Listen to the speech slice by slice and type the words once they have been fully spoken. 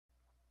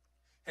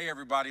Hey,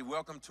 everybody,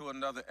 welcome to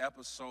another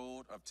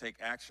episode of Take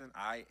Action.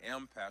 I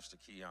am Pastor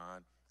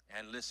Keion,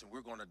 and listen,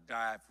 we're going to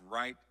dive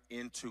right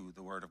into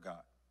the Word of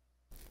God.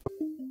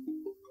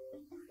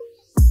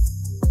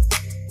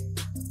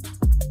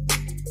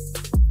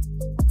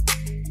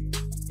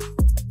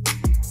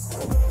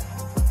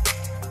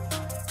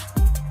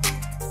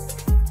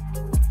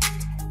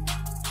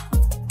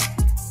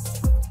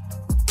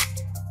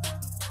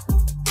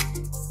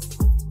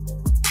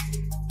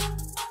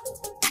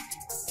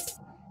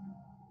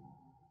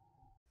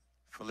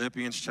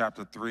 Philippians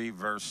chapter 3,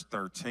 verse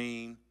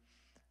 13,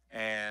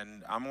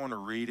 and I'm going to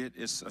read it.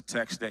 It's a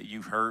text that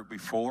you've heard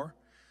before,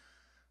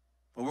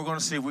 but we're going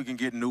to see if we can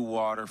get new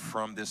water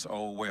from this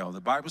old well.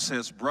 The Bible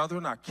says,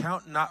 "Brethren, I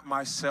count not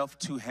myself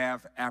to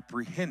have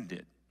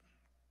apprehended,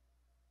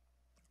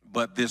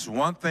 but this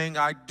one thing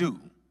I do,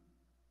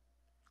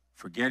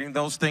 forgetting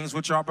those things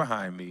which are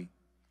behind me,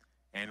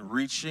 and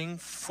reaching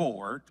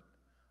forward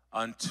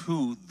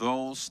unto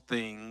those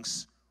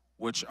things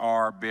which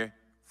are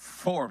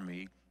before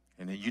me."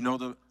 And then you know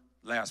the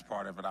last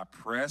part of it. "I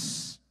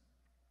press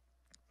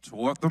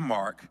toward the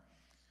mark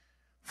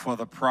for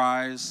the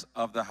prize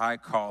of the high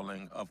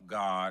calling of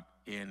God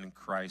in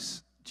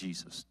Christ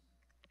Jesus."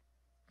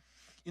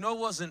 You know, it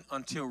wasn't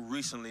until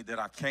recently that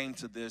I came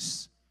to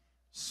this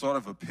sort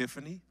of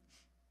epiphany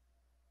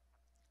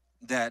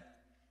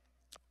that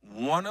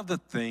one of the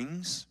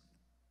things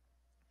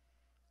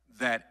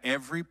that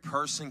every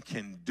person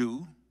can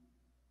do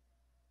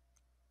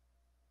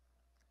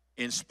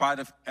in spite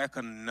of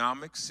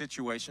economic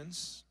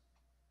situations,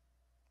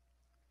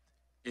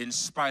 in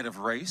spite of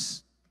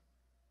race,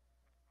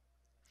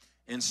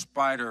 in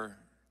spite of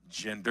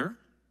gender,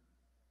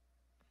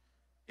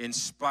 in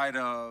spite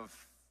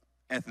of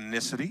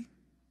ethnicity,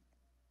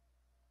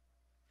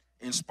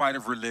 in spite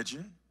of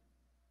religion,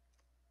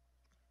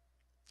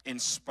 in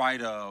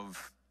spite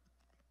of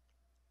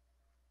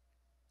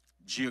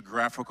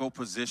geographical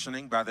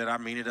positioning. By that I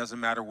mean it doesn't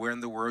matter where in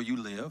the world you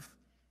live.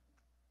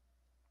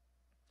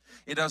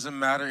 It doesn't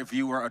matter if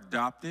you were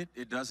adopted.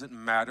 It doesn't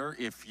matter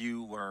if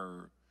you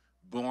were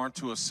born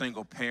to a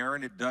single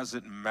parent. It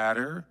doesn't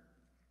matter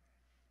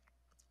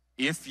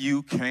if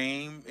you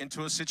came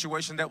into a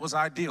situation that was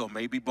ideal.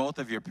 Maybe both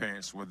of your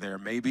parents were there.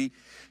 Maybe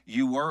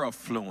you were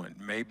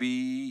affluent. Maybe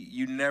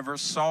you never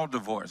saw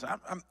divorce.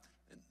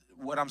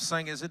 What I'm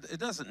saying is it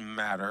doesn't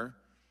matter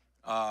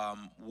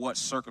what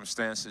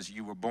circumstances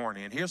you were born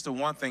in. Here's the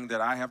one thing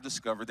that I have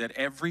discovered that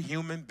every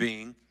human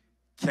being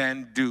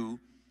can do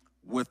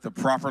with the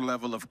proper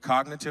level of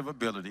cognitive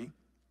ability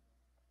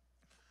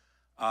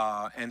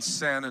and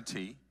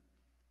sanity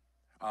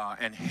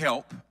and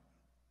help.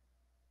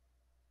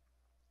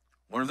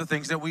 One of the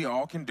things that we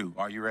all can do,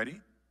 are you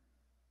ready?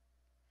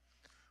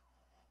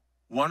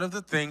 One of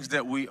the things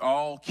that we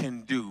all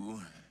can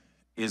do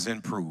is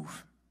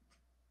improve.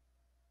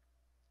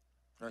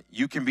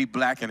 You can be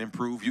black and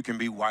improve. You can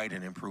be white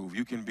and improve.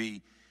 You can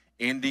be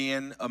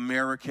Indian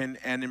American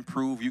and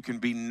improve. You can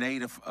be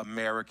Native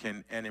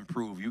American and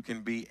improve. You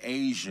can be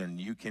Asian.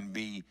 You can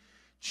be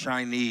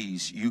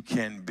Chinese. You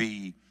can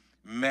be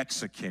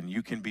Mexican.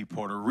 You can be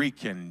Puerto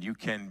Rican. You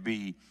can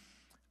be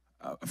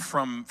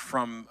from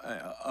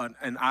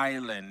an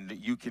island.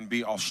 You can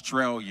be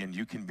Australian.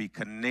 You can be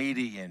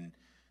Canadian.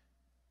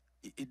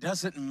 It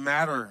doesn't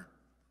matter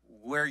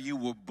where you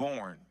were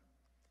born.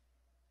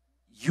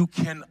 You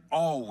can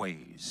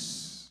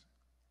always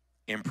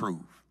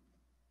improve.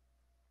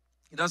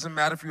 It doesn't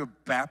matter if you're a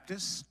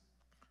Baptist,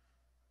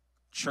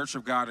 Church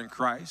of God in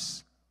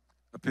Christ,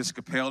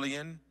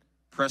 Episcopalian,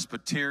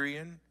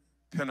 Presbyterian,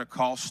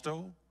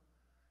 Pentecostal,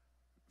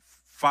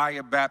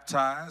 fire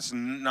baptized,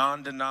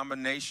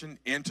 non-denomination,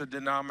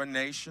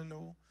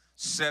 interdenominational,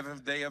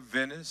 Seventh-day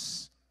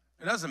Adventist.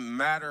 It doesn't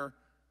matter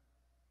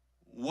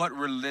what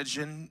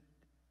religion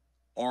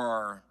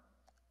or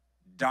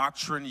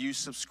doctrine you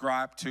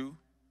subscribe to.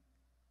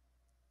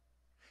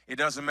 It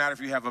doesn't matter if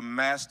you have a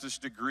master's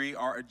degree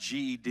or a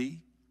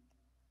GED.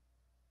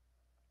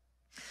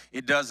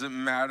 It doesn't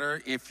matter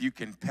if you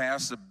can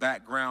pass a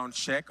background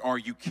check or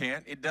you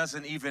can't. It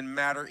doesn't even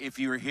matter if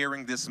you're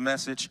hearing this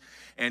message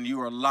and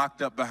you are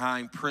locked up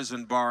behind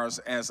prison bars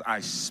as I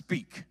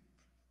speak.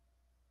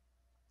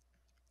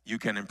 You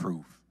can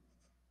improve.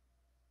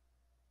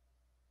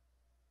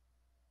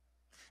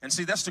 And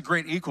see, that's the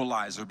great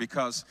equalizer,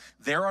 because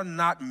there are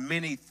not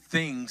many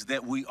things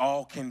that we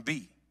all can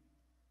be.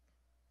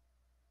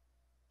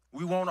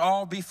 We won't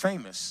all be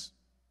famous.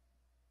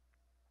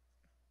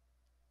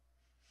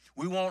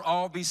 We won't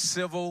all be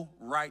civil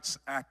rights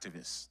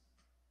activists.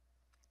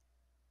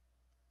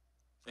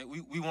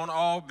 We won't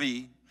all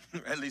be,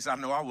 at least I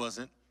know I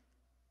wasn't,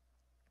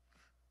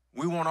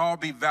 we won't all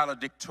be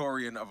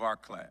valedictorian of our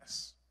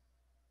class.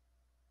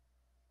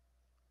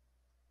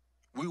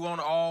 We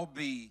won't all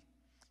be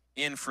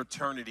in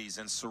fraternities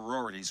and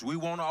sororities. We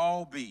won't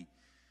all be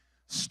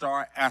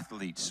star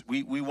athletes.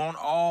 We won't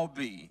all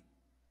be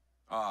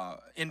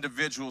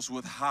individuals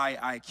with high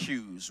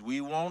IQs. We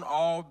won't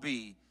all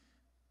be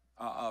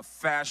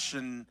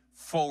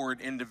fashion-forward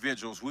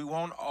individuals. We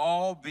won't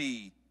all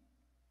be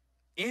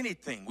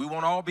anything. We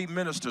won't all be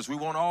ministers. We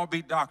won't all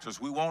be doctors.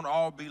 We won't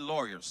all be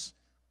lawyers.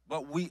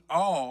 But we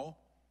all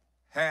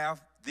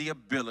have the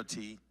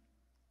ability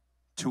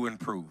to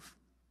improve.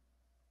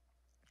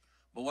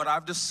 But what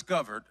I've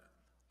discovered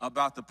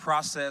about the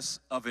process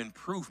of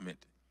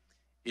improvement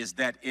is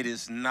that it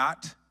is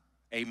not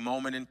a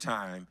moment in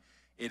time.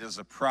 It is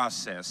a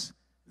process.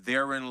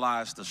 Therein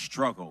lies the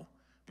struggle,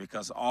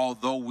 because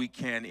although we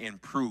can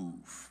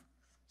improve,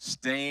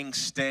 staying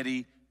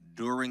steady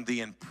during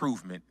the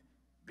improvement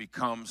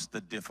becomes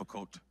the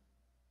difficult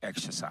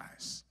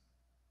exercise.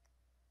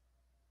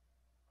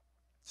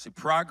 See,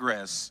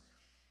 progress,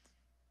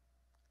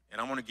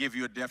 and I want to give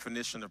you a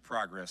definition of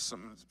progress.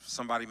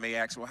 Somebody may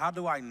ask, well, how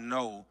do I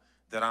know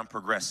that I'm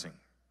progressing?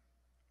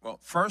 Well,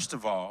 first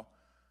of all,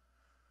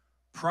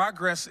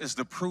 progress is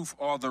the proof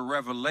or the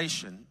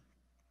revelation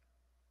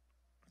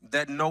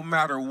that no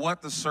matter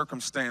what the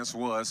circumstance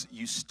was,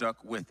 you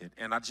stuck with it.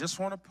 And I just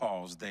want to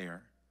pause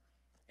there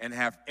and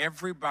have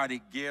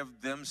everybody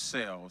give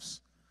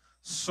themselves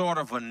sort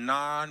of a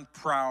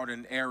non-proud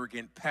and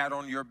arrogant pat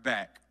on your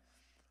back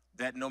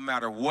that no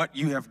matter what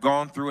you have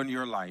gone through in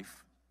your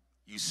life,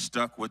 you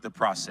stuck with the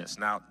process.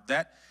 Now,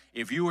 that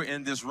if you were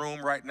in this room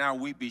right now,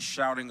 we'd be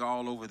shouting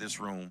all over this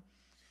room,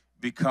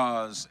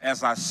 because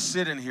as I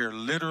sit in here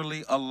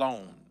literally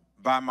alone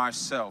by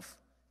myself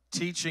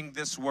teaching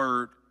this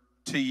word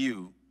to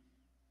you,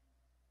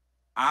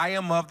 I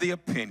am of the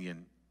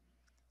opinion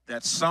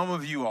that some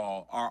of you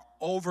all are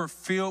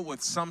overfilled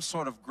with some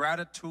sort of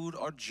gratitude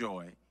or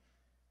joy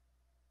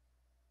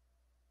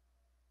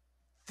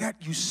that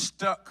you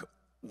stuck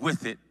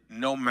with it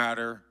no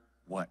matter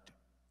what.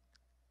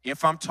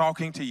 If I'm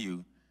talking to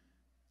you,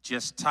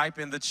 just type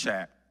in the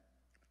chat,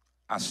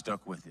 I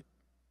stuck with it.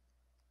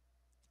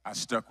 I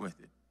stuck with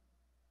it.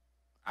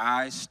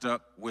 I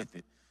stuck with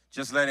it.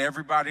 Just let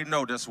everybody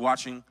know that's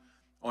watching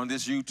on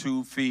this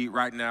YouTube feed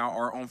right now,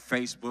 or on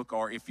Facebook,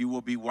 or if you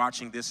will be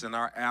watching this in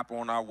our app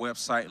on our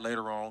website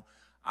later on,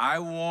 I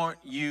want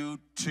you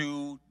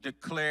to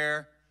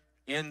declare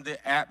in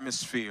the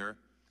atmosphere,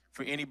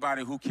 for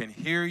anybody who can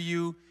hear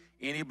you,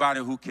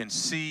 anybody who can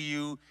see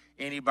you,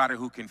 anybody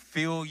who can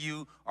feel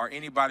you, or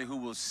anybody who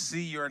will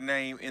see your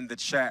name in the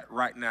chat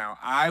right now,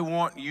 I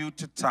want you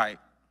to type,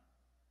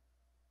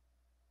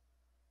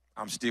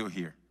 I'm still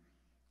here.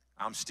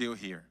 I'm still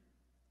here.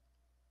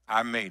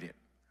 I made it.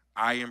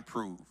 I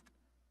improved.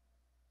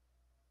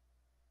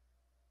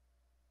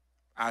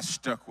 I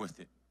stuck with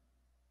it.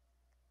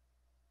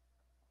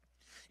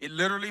 It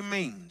literally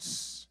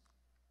means,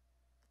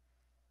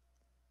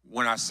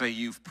 when I say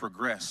you've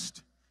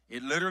progressed,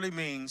 it literally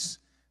means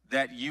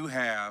that you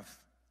have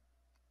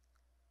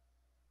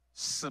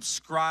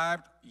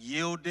subscribed,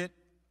 yielded,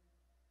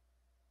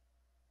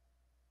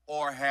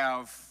 or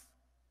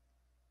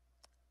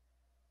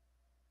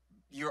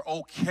you're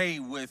okay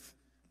with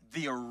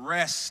the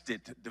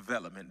arrested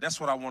development. That's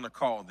what I want to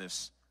call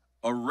this,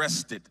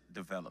 arrested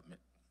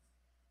development.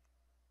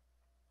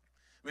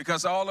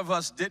 Because all of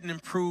us didn't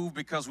improve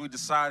because we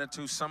decided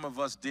to. Some of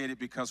us did it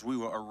because we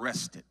were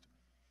arrested.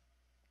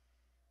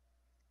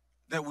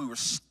 That we were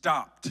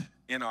stopped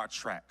in our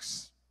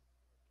tracks.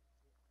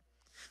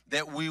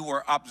 That we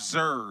were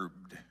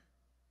observed.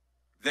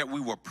 That we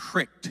were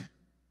pricked.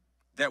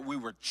 That we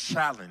were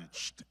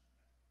challenged.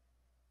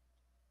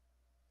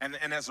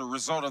 And as a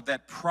result of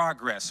that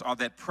progress or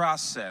that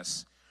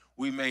process,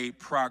 we made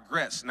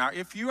progress. Now,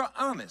 if you're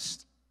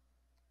honest,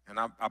 and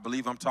I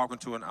believe I'm talking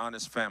to an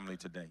honest family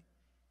today,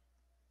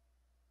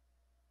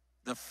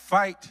 the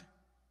fight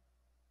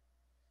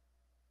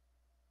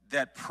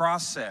that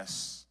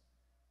process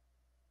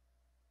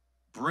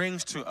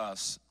brings to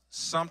us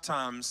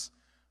sometimes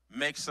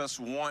makes us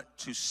want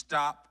to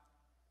stop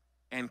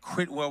and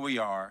quit where we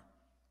are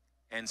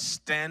and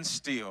stand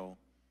still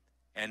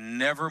and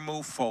never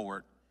move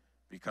forward,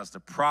 because the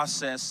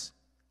process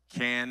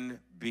can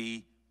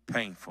be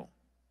painful.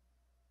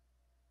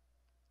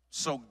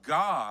 So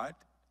God,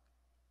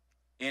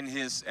 in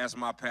his, as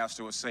my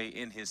pastor would say,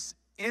 in his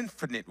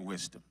infinite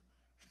wisdom,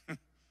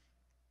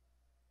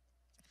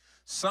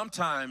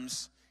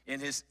 sometimes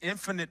in his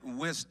infinite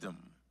wisdom,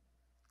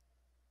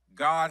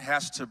 God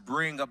has to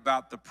bring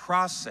about the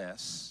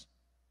process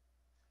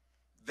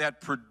that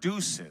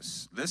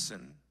produces,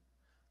 listen,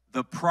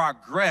 the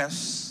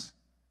progress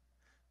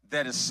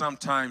that is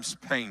sometimes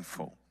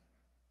painful.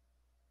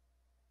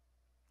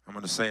 I'm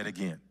going to say it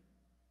again.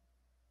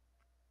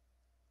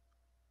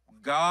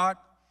 God,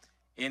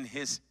 in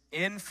his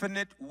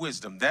infinite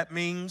wisdom, that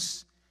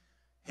means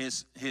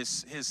his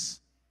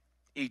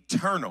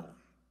eternal,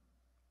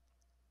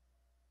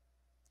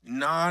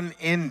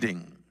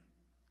 non-ending,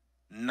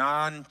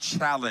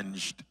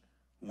 non-challenged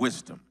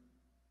wisdom.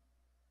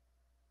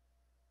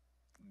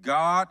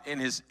 God, in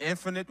his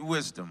infinite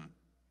wisdom,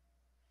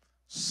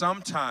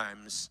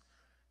 sometimes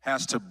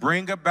has to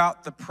bring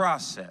about the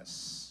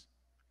process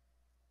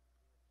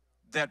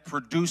that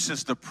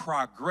produces the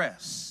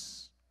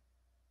progress.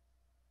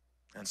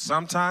 And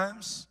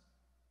sometimes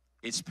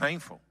it's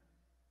painful.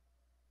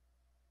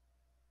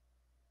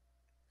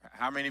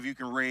 How many of you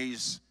can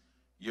raise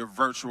your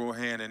virtual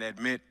hand and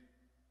admit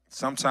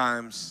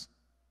Sometimes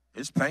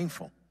it's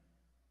painful.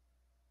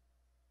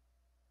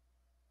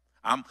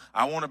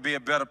 I want to be a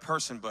better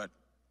person, but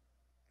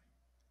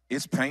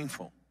it's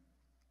painful.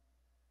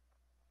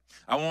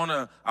 I want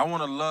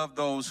to love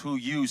those who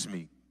use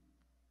me.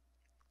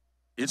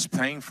 It's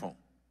painful.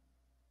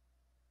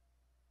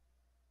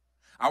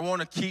 I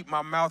want to keep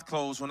my mouth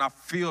closed when I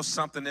feel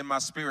something in my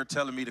spirit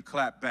telling me to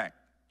clap back.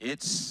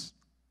 It's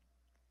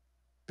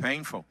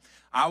painful.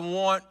 I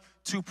want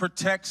to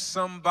protect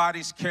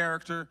somebody's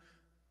character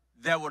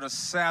that would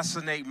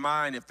assassinate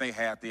mine if they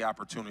had the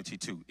opportunity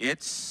to.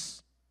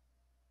 It's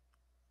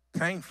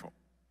painful.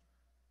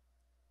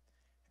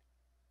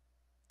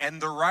 And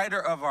the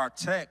writer of our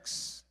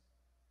text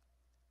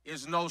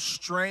is no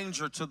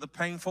stranger to the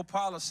painful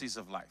policies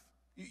of life.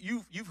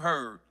 You've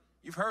heard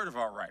of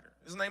our writer.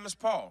 His name is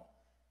Paul.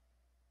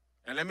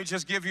 And let me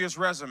just give you his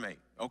resume.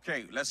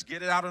 Okay, let's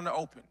get it out in the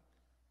open.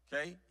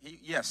 Okay,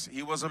 yes,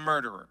 he was a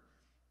murderer.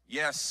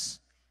 Yes,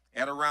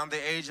 at around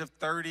the age of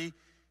 30,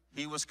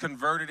 he was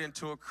converted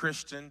into a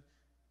Christian.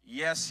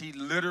 Yes, he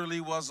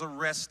literally was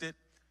arrested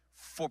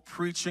for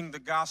preaching the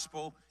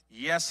gospel.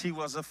 Yes, he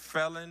was a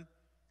felon.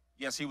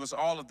 Yes, he was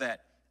all of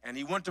that. And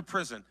he went to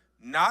prison,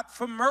 not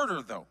for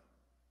murder, though.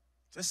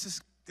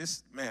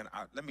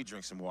 Let me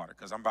drink some water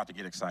because I'm about to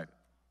get excited.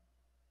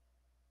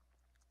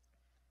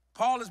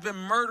 Paul has been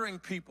murdering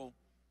people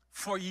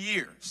for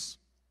years.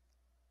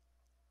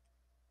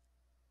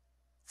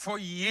 For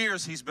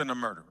years, he's been a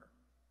murderer.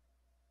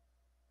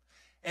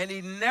 And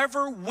he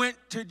never went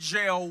to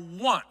jail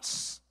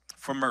once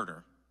for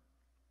murder.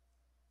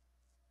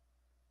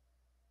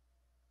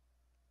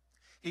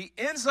 He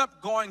ends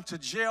up going to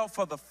jail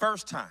for the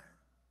first time,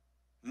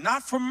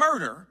 not for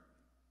murder,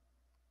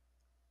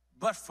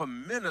 but for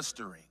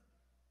ministering.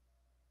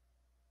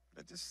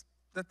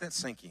 Let that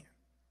sink in.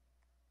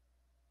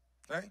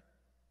 Okay?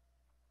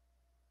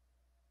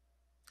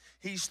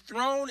 He's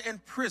thrown in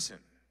prison,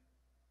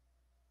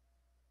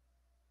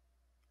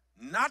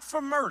 not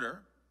for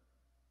murder,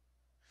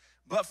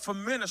 but for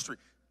ministry.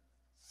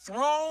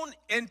 Thrown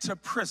into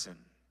prison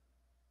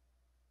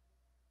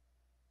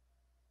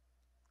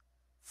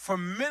for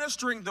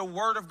ministering the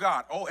word of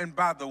God. Oh, and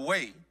by the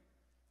way,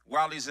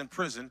 while he's in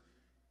prison,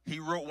 he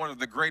wrote one of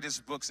the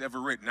greatest books ever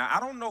written. Now, I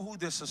don't know who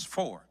this is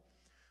for,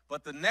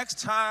 but the next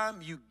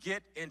time you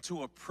get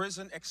into a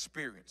prison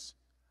experience,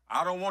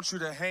 I don't want you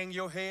to hang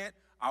your head.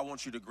 I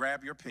want you to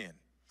grab your pen,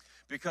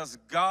 because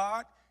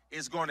God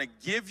is going to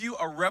give you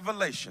a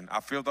revelation. I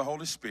feel the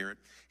Holy Spirit.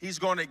 He's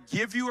going to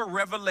give you a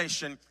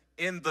revelation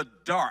in the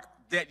dark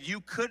that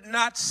you could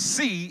not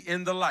see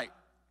in the light.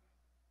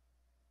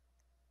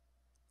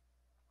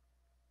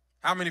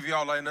 How many of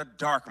y'all are in a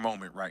dark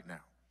moment right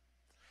now?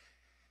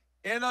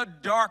 In a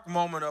dark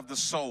moment of the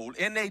soul,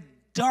 in a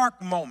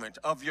dark moment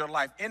of your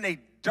life, in a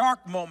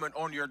dark moment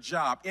on your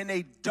job, in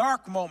a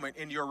dark moment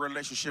in your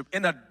relationship,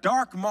 in a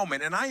dark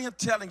moment. And I am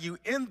telling you,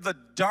 in the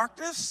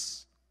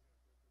darkness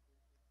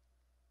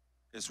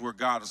is where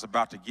God is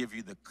about to give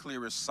you the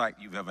clearest sight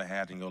you've ever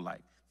had in your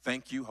life.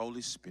 Thank you,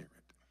 Holy Spirit.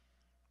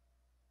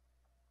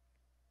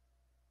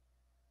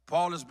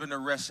 Paul has been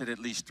arrested at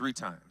least 3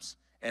 times.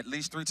 At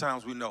least 3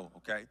 times we know,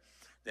 okay,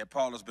 that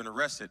Paul has been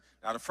arrested.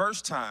 Now, the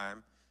first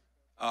time,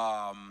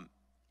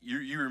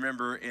 you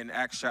remember in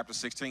Acts chapter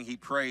 16, he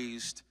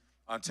praised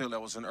until there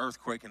was an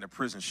earthquake and the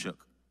prison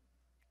shook.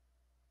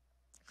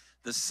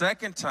 The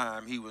second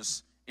time he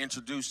was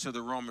introduced to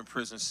the Roman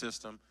prison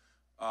system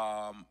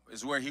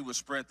is where he would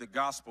spread the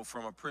gospel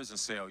from a prison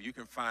cell. You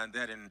can find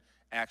that in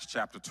Acts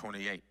chapter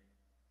 28.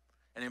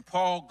 And then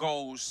Paul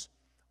goes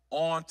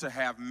on to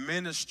have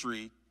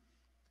ministry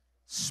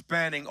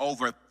spanning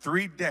over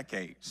 3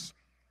 decades,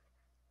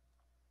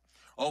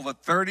 over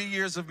 30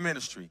 years of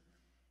ministry.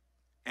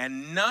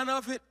 And none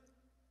of it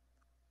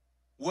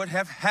would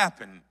have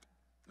happened,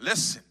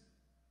 listen,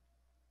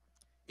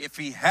 if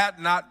he had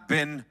not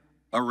been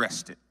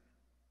arrested.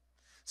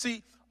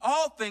 See,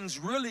 all things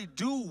really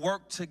do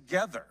work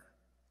together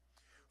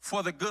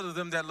for the good of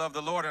them that love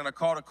the Lord and are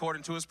called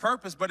according to his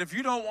purpose. But if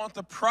you don't want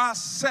the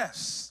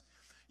process,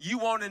 you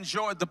won't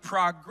enjoy the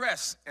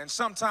progress. And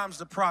sometimes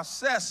the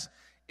process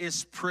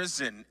is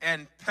prison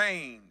and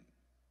pain.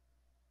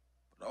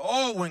 But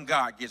oh, when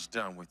God gets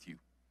done with you,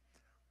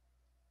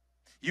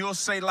 you'll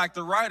say like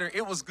the writer,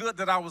 it was good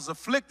that I was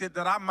afflicted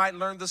that I might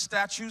learn the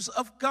statutes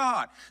of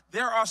God.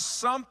 There are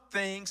some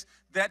things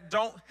that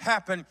don't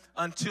happen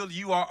until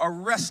you are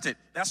arrested.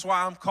 That's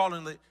why I'm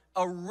calling it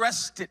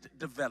arrested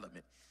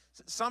development.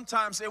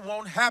 Sometimes it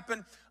won't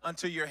happen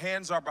until your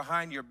hands are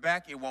behind your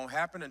back. It won't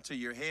happen until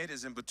your head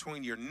is in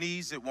between your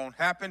knees. It won't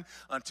happen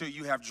until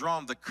you have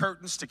drawn the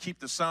curtains to keep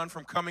the sun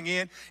from coming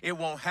in. It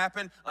won't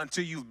happen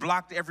until you've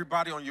blocked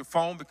everybody on your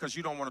phone because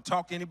you don't want to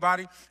talk to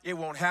anybody. It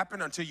won't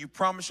happen until you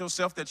promise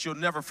yourself that you'll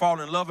never fall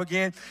in love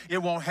again. It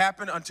won't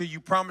happen until you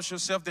promise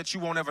yourself that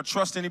you won't ever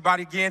trust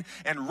anybody again.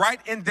 And right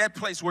in that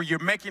place where you're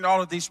making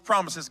all of these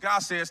promises, God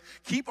says,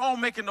 keep on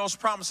making those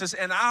promises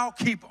and I'll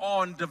keep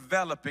on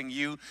developing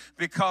you,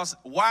 because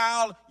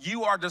while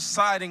you are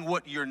deciding deciding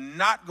what you're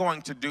not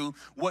going to do.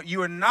 What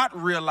you are not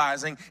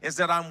realizing is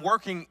that I'm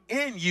working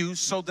in you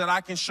so that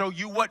I can show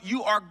you what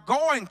you are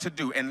going to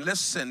do. And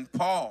listen,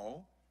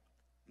 Paul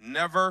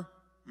never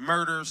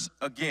murders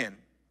again.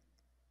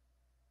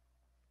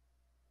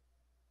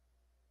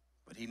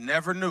 But he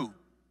never knew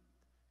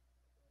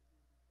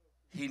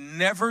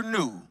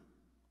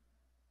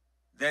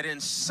that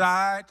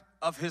inside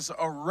of his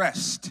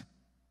arrest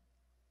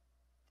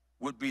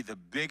would be the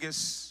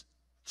biggest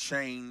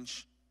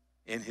change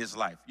in his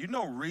life. You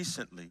know,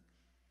 recently,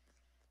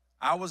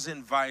 I was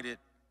invited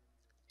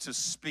to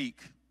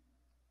speak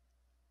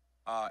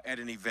at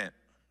an event.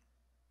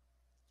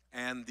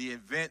 And the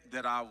event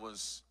that I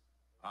was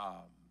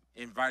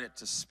invited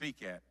to speak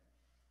at,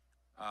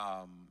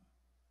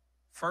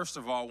 first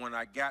of all, when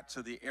I got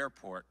to the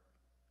airport,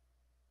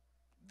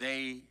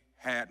 they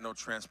had no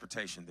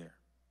transportation there.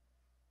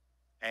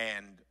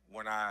 And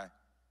when I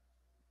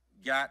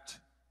got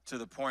to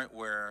the point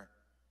where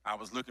I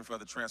was looking for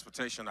the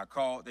transportation, I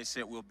called. They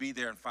said, we'll be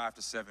there in 5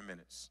 to 7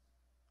 minutes.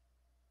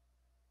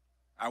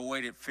 I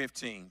waited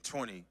 15,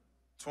 20,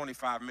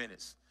 25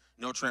 minutes,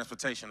 no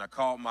transportation. I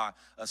called my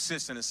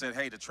assistant and said,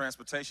 hey, the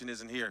transportation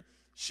isn't here.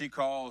 She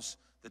calls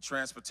the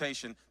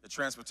transportation. The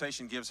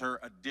transportation gives her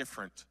a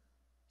different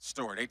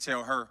story. They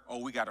tell her, oh,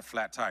 we got a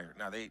flat tire.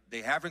 Now,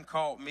 they haven't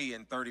called me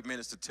in 30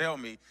 minutes to tell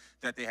me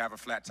that they have a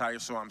flat tire,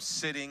 so I'm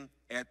sitting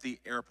at the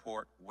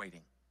airport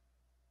waiting.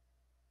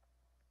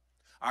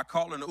 I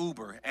call an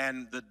Uber,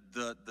 and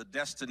the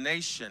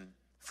destination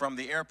from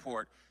the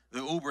airport,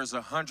 the Uber is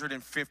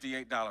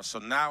 $158. So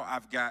now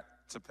I've got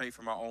to pay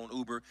for my own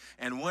Uber.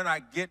 And when I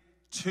get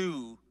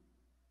to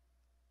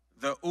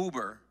the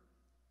Uber,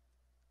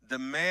 the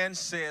man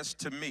says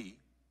to me,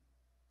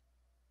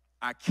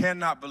 I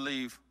cannot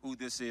believe who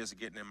this is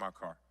getting in my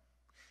car.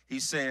 He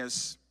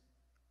says,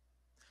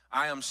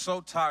 I am so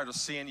tired of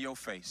seeing your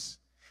face.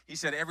 He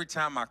said, every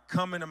time I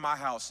come into my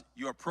house,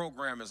 your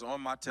program is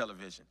on my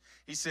television.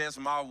 He says,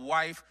 my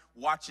wife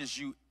watches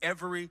you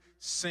every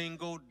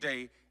single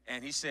day.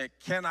 And he said,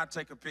 can I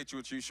take a picture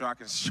with you so I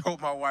can show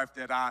my wife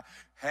that I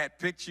had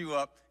picked you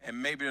up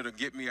and maybe it'll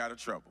get me out of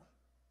trouble?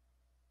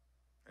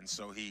 And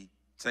so he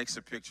takes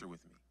a picture with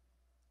me.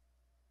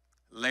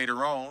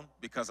 Later on,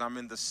 because I'm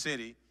in the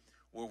city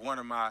where one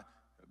of my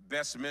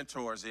best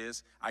mentors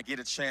is, I get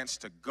a chance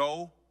to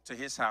go to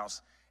his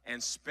house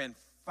and spend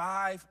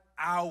 5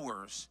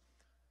 hours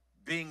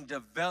being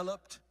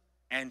developed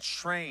and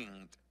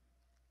trained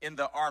in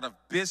the art of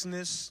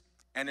business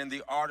and in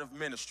the art of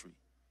ministry.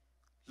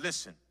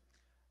 Listen,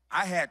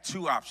 I had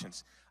two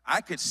options.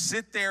 I could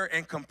sit there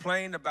and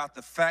complain about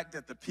the fact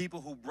that the people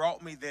who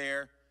brought me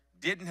there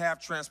didn't have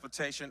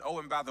transportation. Oh,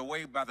 and by the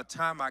way, by the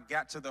time I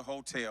got to the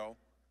hotel,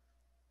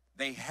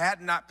 they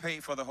had not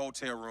paid for the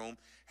hotel room,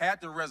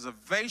 had the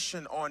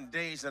reservation on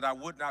days that I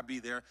would not be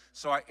there,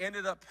 so I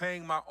ended up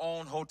paying my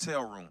own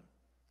hotel room.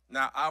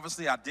 Now,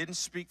 obviously, I didn't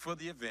speak for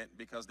the event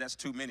because that's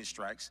too many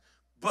strikes,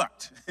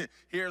 but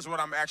here's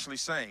what I'm actually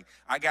saying.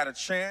 I got a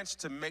chance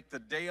to make the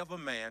day of a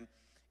man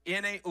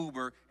in a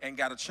Uber and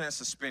got a chance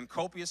to spend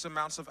copious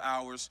amounts of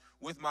hours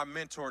with my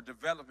mentor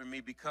developing me,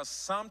 because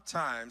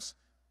sometimes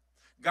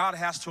God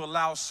has to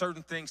allow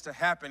certain things to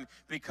happen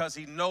because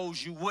he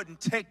knows you wouldn't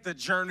take the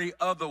journey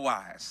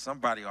otherwise.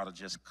 Somebody ought to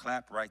just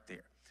clap right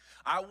there.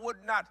 I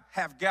would not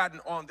have gotten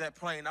on that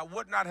plane. I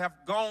would not have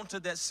gone to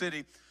that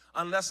city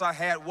unless I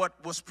had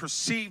what was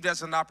perceived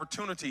as an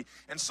opportunity.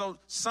 And so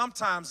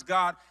sometimes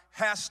God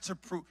has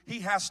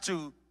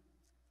to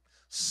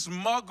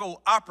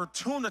smuggle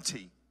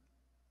opportunity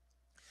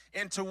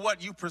into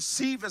what you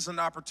perceive as an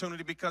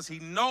opportunity, because he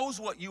knows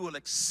what you will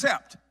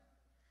accept,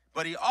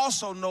 but he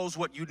also knows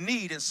what you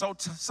need. And so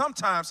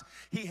sometimes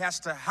he has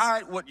to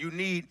hide what you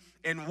need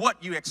and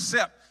what you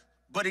accept,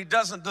 but he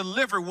doesn't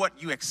deliver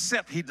what you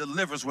accept. He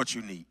delivers what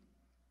you need.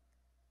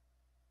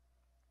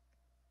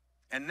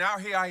 And now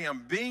here I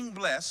am being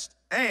blessed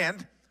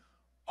and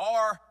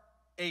are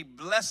a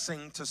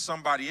blessing to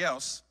somebody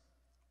else,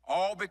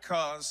 all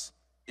because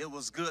it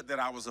was good that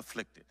I was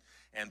afflicted.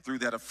 And through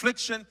that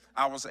affliction,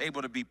 I was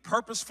able to be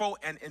purposeful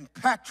and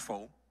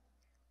impactful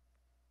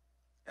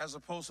as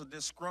opposed to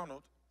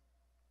disgruntled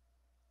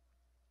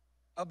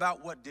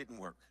about what didn't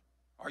work.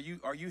 Are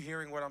you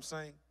hearing what I'm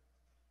saying?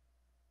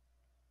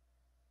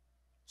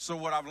 So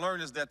what I've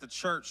learned is that the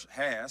church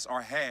has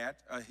or had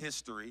a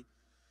history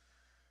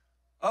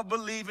of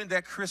believing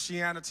that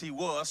Christianity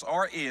was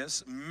or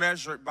is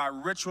measured by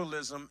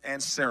ritualism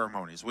and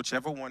ceremonies,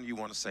 whichever one you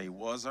want to say,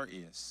 was or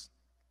is.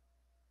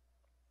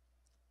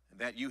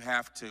 That you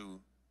have to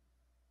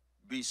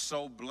be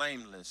so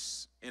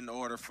blameless in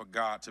order for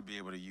God to be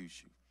able to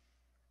use you.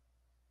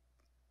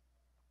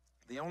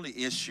 The only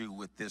issue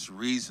with this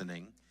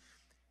reasoning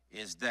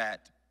is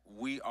that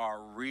we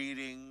are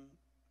reading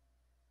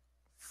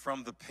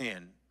from the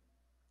pen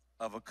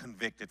of a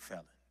convicted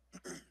felon,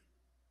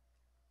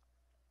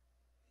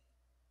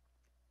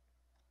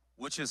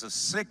 which is a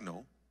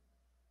signal,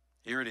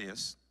 here it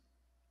is,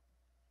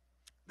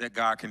 that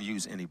God can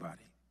use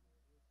anybody.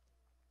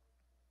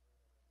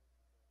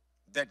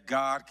 That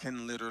God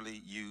can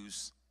literally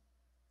use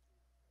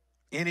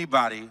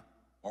anybody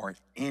or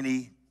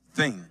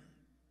anything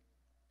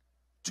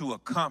to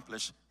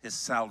accomplish his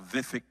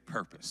salvific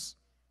purpose.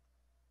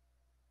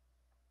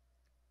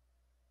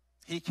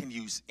 He can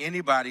use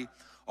anybody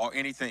or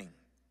anything.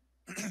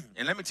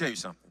 And let me tell you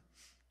something.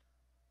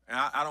 And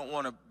I don't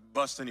want to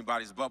bust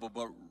anybody's bubble,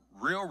 but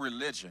real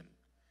religion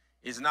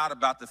is not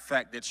about the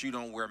fact that you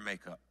don't wear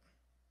makeup.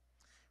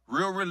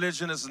 Real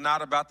religion is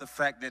not about the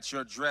fact that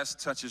your dress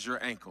touches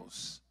your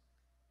ankles.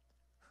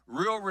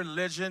 Real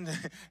religion,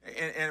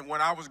 and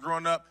when I was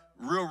growing up,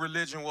 real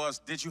religion was,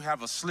 did you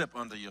have a slip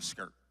under your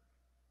skirt?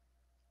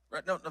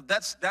 Right? No,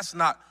 that's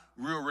not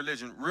real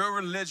religion. Real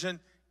religion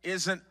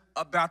isn't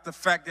about the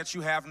fact that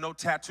you have no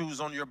tattoos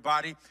on your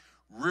body.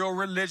 Real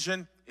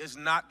religion is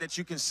not that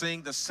you can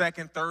sing the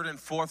second, third, and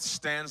fourth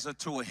stanza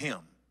to a hymn.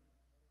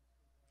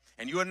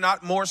 And you are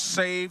not more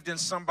saved than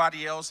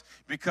somebody else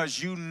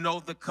because you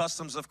know the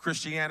customs of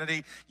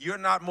Christianity. You're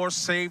not more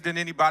saved than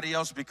anybody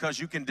else because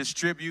you can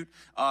distribute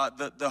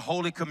the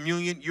Holy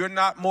Communion. You're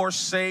not more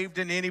saved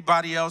than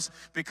anybody else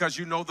because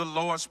you know the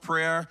Lord's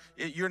Prayer.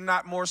 You're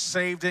not more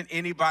saved than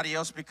anybody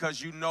else because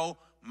you know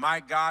my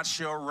God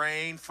shall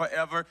reign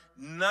forever.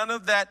 None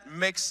of that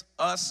makes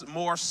us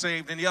more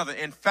saved than the other.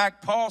 In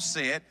fact, Paul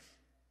said,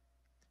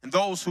 and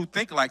those who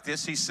think like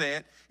this, he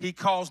said, he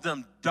calls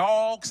them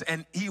dogs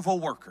and evil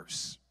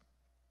workers.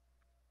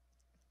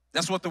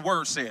 That's what the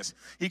word says.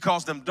 He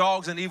calls them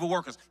dogs and evil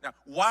workers. Now,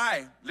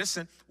 why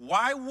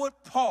would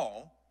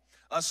Paul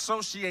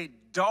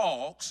associate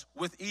dogs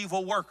with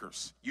evil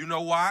workers? You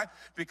know why?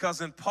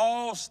 Because in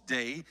Paul's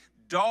day,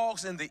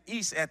 dogs in the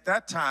East at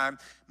that time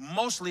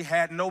mostly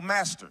had no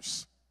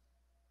masters.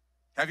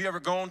 Have you ever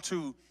gone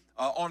to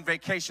on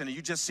vacation and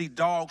you just see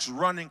dogs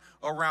running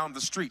around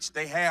the streets?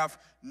 They have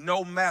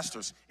no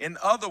masters. In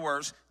other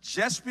words,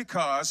 just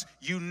because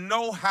you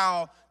know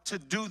how to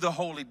do the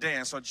holy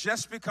dance, or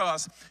just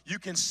because you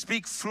can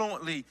speak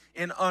fluently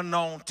in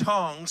unknown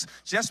tongues,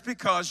 just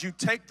because you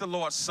take the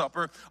Lord's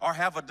Supper or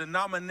have a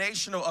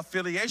denominational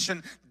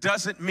affiliation,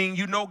 doesn't mean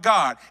you know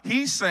God.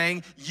 He's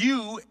saying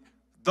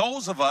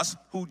those of us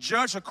who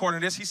judge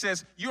according to this, he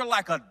says, you're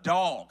like a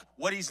dog.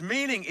 What he's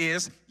meaning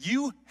is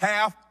you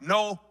have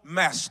no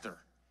master.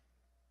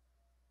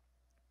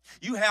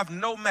 You have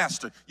no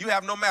master. You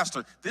have no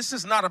master. This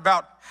is not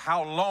about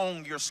how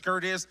long your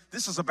skirt is.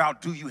 This is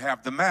about, do you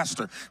have the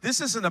master?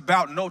 This isn't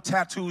about no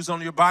tattoos on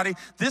your body.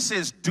 This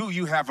is, do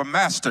you have a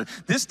master?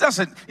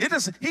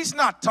 He's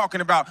not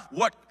talking about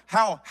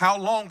how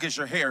long is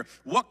your hair?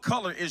 What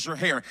color is your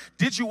hair?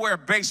 Did you wear a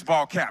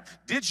baseball cap?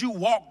 Did you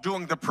walk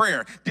during the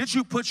prayer? Did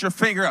you put your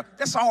finger up?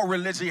 That's all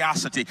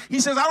religiosity.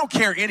 He says, I don't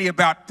care any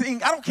about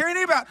things. I don't care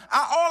any about,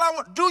 all I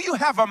want, do you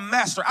have a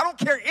master? I don't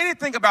care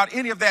anything about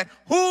any of that.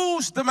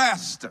 Who's the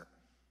master?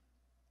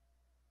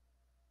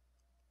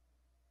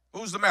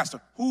 Who's the master?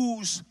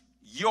 Who's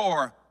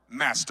your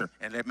master?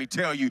 And let me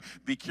tell you,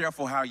 be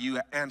careful how you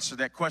answer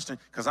that question,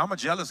 because I'm a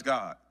jealous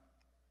God.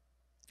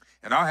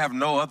 And I have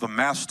no other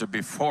master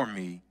before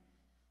me.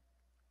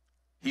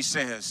 He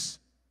says,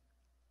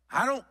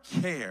 I don't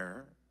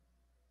care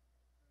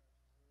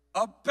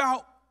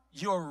about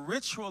your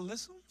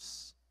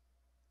ritualisms.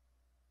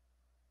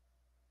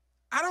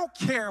 I don't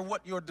care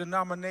what your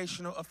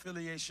denominational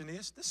affiliation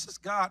is. This is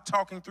God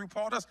talking through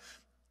Paul.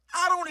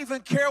 I don't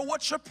even care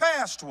what your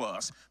past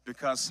was,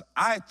 because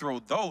I throw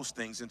those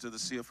things into the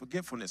sea of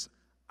forgetfulness.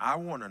 I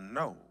want to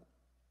know,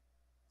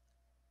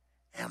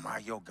 am I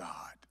your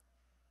God?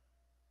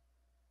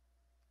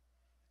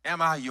 Am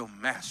I your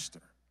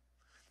master?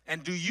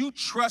 And do you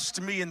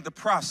trust me in the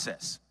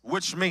process?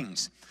 Which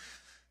means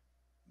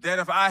that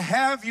if I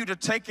have you to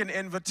take an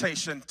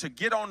invitation to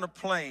get on the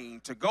plane,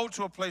 to go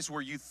to a place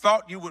where you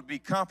thought you would be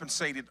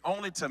compensated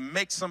only to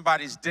make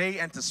somebody's day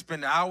and to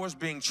spend hours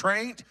being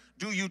trained,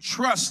 do you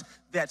trust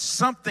that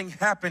something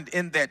happened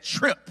in that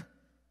trip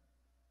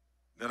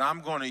that I'm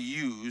going to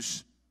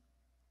use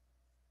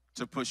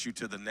to push you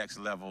to the next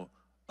level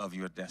of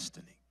your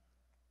destiny?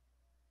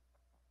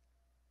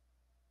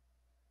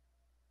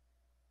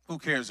 Who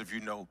cares if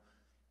you know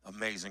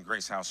Amazing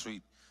Grace, how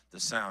sweet the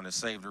sound that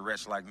saved a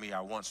wretch like me? I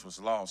once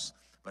was lost,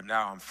 but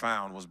now I'm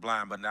found, was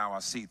blind, but now I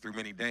see, through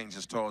many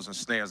dangers, toils, and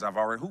snares I've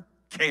already. Who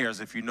cares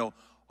if you know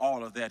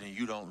all of that and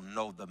you don't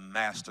know the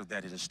master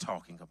that it is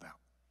talking about?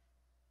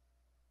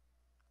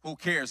 Who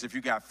cares if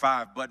you got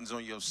 5 buttons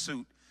on your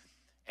suit,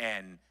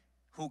 and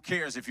who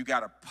cares if you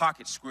got a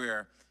pocket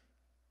square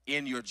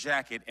in your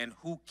jacket, and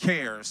who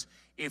cares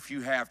if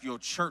you have your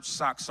church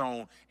socks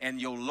on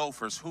and your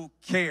loafers? Who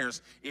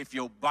cares if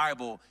your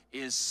Bible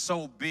is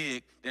so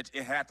big that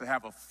it had to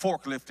have a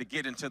forklift to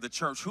get into the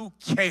church? Who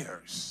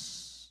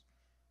cares?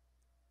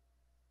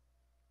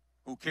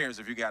 Who cares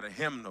if you got a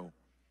hymnal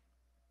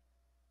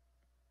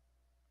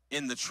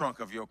in the trunk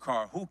of your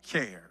car? Who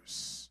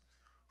cares?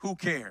 Who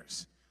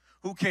cares?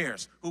 Who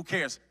cares? Who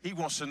cares? He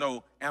wants to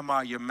know, am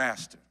I your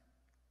master?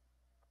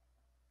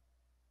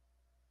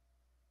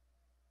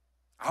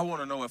 I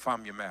want to know if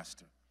I'm your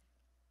master.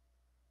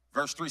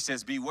 Verse 3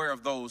 says, beware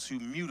of those who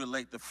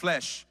mutilate the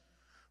flesh,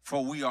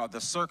 for we are the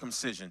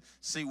circumcision.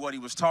 See, what he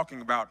was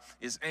talking about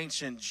is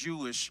ancient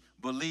Jewish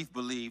belief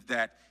believed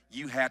that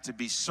you had to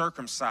be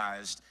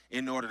circumcised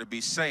in order to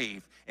be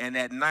saved. And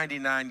at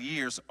 99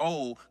 years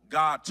old,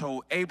 God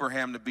told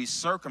Abraham to be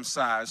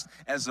circumcised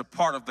as a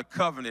part of the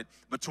covenant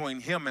between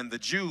him and the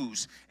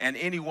Jews. And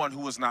anyone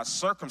who was not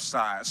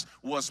circumcised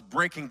was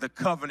breaking the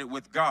covenant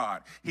with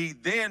God. He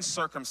then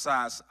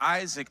circumcised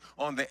Isaac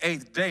on the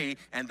 8th day,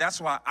 and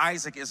that's why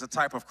Isaac is a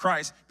type of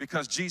Christ,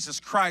 because Jesus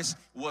Christ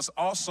was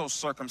also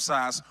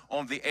circumcised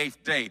on the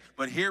 8th day.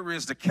 But here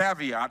is the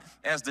caveat: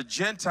 as the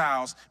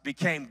Gentiles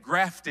became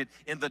grafted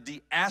in the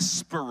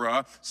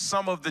diaspora,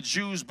 some of the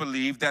Jews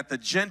believed that the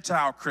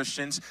Gentile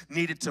Christians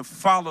needed to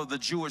follow the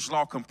Jewish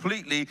law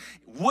completely,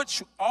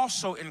 which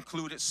also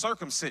included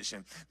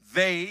circumcision.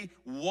 They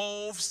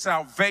wove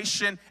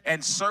salvation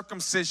and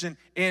circumcision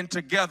in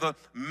together,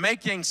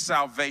 making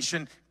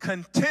salvation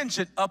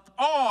contingent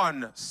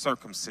upon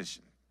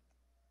circumcision.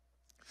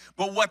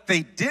 But what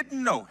they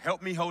didn't know,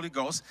 help me Holy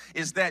Ghost,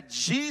 is that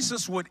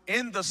Jesus would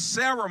end the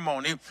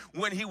ceremony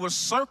when he was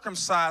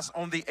circumcised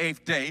on the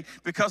 8th day,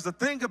 because the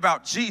thing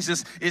about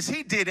Jesus is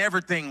he did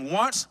everything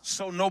once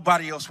so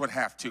nobody else would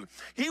have to.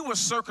 He was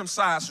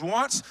circumcised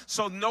once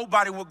so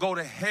nobody would go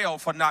to hell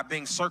for not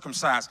being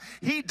circumcised.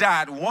 He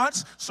died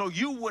once so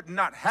you would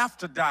not have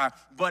to die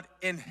but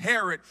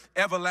inherit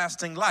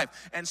everlasting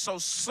life. And so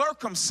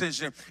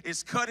circumcision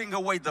is cutting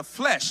away the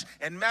flesh.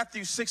 And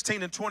Matthew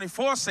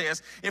 16:24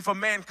 says, if a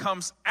man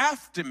comes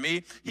after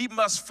me, he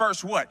must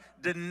first what?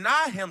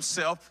 Deny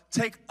himself,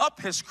 take up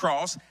his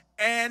cross,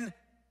 and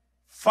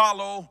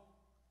follow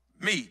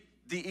me.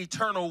 The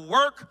eternal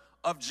work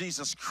of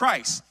Jesus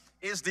Christ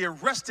is the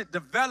arrested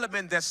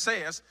development that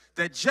says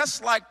that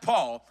just like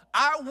Paul,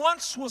 I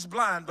once was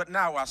blind, but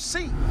now I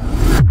see.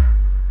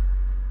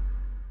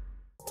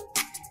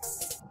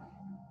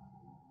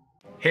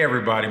 Hey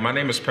everybody, my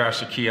name is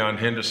Pastor Keion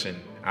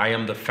Henderson. I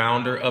am the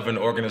founder of an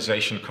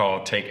organization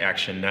called Take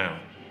Action Now.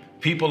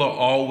 People are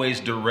always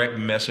direct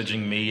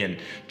messaging me and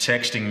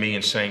texting me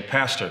and saying,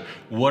 Pastor,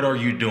 what are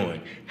you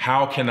doing?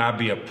 How can I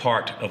be a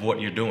part of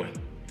what you're doing?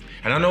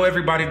 And I know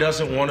everybody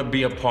doesn't want to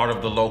be a part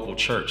of the local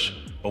church,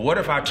 but what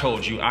if I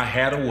told you I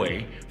had a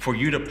way for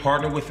you to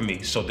partner with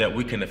me so that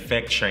we can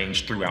affect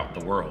change throughout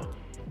the world?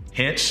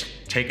 Hence,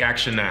 Take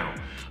Action Now,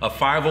 a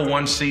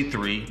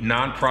 501c3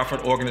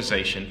 nonprofit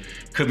organization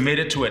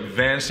committed to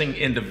advancing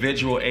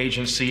individual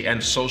agency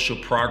and social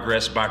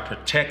progress by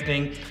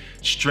protecting,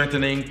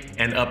 strengthening,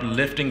 and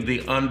uplifting the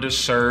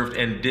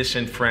underserved and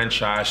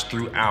disenfranchised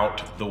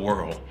throughout the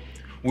world.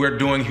 We're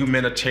doing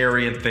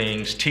humanitarian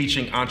things,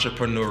 teaching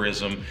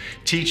entrepreneurism,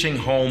 teaching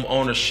home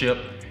ownership,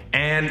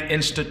 and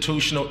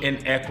institutional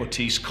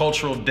inequities,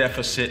 cultural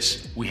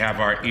deficits. We have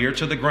our ear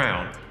to the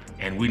ground,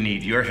 and we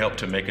need your help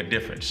to make a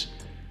difference.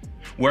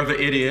 Whether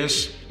it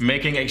is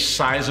making a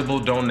sizable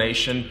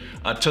donation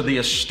to the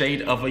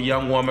estate of a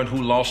young woman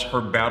who lost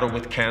her battle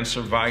with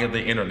cancer via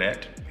the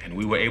internet, and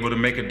we were able to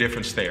make a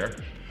difference there,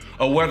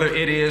 or whether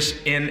it is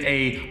in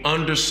a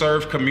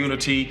underserved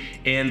community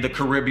in the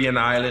Caribbean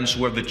islands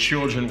where the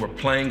children were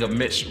playing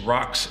amidst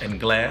rocks and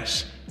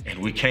glass, and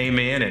we came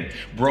in and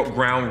broke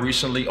ground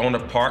recently on a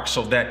park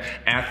so that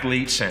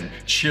athletes and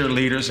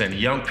cheerleaders and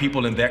young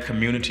people in that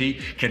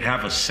community can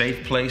have a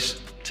safe place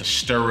to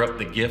stir up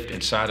the gift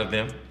inside of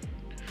them.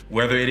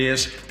 Whether it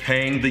is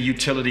paying the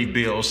utility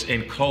bills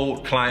in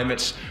cold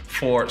climates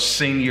for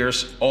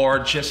seniors, or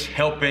just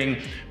helping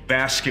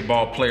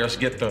basketball players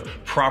get the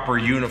proper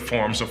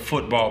uniforms of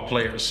football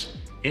players,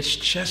 it's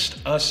just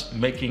us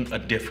making a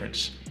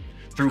difference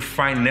through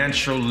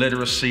financial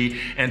literacy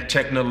and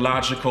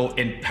technological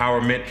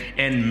empowerment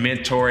and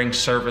mentoring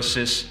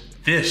services.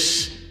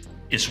 This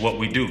is what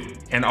we do.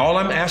 And all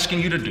I'm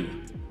asking you to do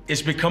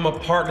is become a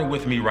partner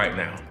with me right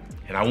now.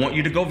 And I want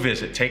you to go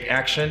visit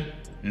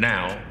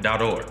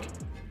takeactionnow.org.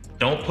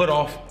 Don't put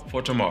off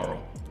for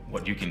tomorrow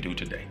what you can do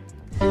today.